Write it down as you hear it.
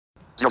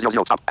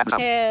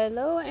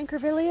Hello,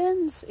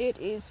 Anchorvillians. It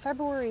is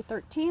February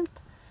 13th,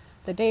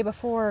 the day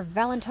before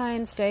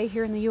Valentine's Day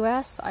here in the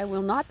U.S. I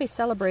will not be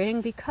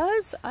celebrating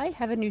because I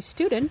have a new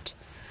student.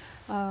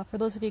 For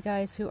those of you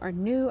guys who are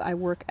new, I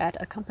work at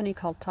a company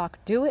called Talk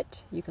Do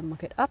It. You can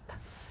look it up.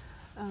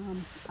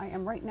 I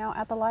am right now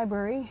at the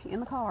library in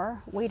the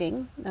car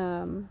waiting.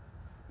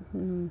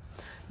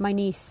 My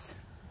niece,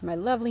 my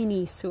lovely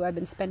niece, who I've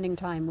been spending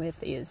time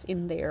with, is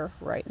in there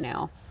right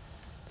now.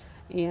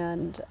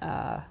 And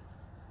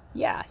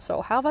yeah,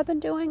 so how have I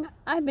been doing?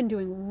 I've been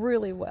doing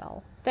really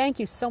well. Thank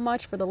you so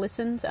much for the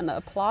listens and the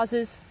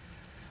applauses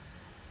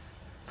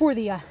for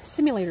the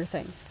simulator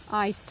thing.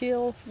 I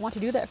still want to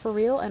do that for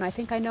real, and I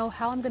think I know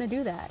how I'm going to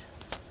do that.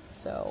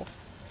 So,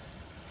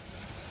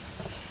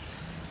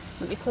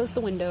 let me close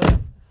the window,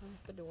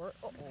 the door.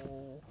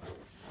 Uh-oh.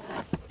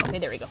 Okay,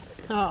 there we go.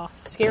 Oh,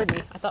 scared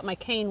me. I thought my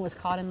cane was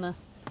caught in the...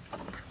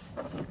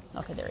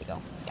 Okay, there we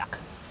go. Yuck.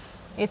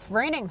 It's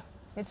raining.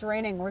 It's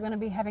raining. We're going to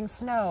be having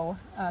snow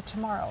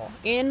tomorrow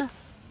in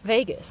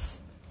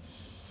Vegas.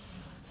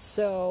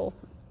 So,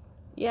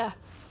 yeah.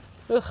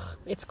 Ugh,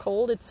 it's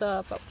cold. It's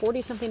about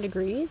 40-something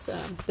degrees.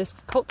 This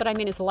coat that I'm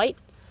in is light,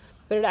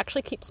 but it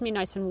actually keeps me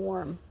nice and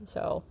warm.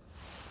 So,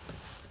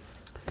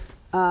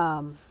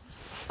 I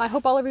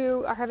hope all of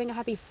you are having a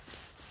happy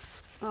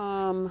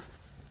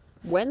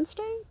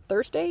Wednesday?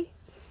 Thursday?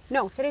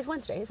 No, today's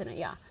Wednesday, isn't it?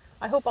 Yeah.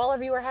 I hope all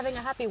of you are having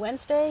a happy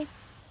Wednesday.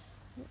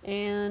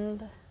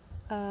 And...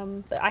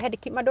 I had to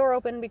keep my door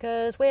open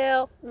because,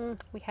 well,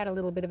 we had a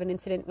little bit of an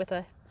incident with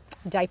a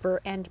diaper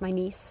and my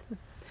niece.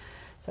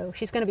 So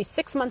she's going to be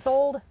 6 months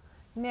old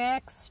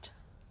next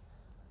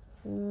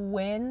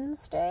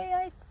Wednesday,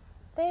 I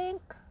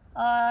think.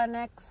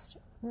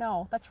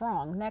 No, that's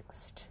wrong.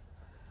 Next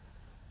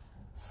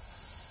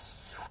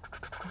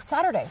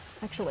Saturday,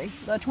 actually,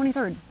 the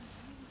 23rd.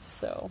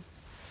 So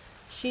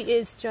she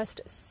is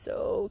just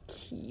so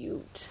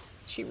cute.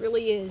 She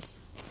really is.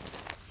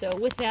 So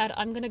with that,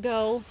 I'm going to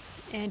go,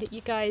 and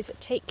you guys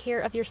take care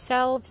of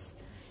yourselves,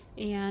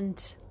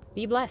 and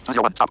be blessed. Ah!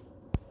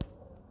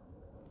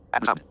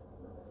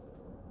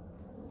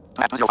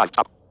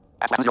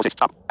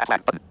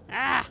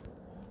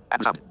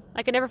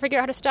 I can never figure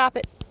out how to stop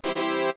it.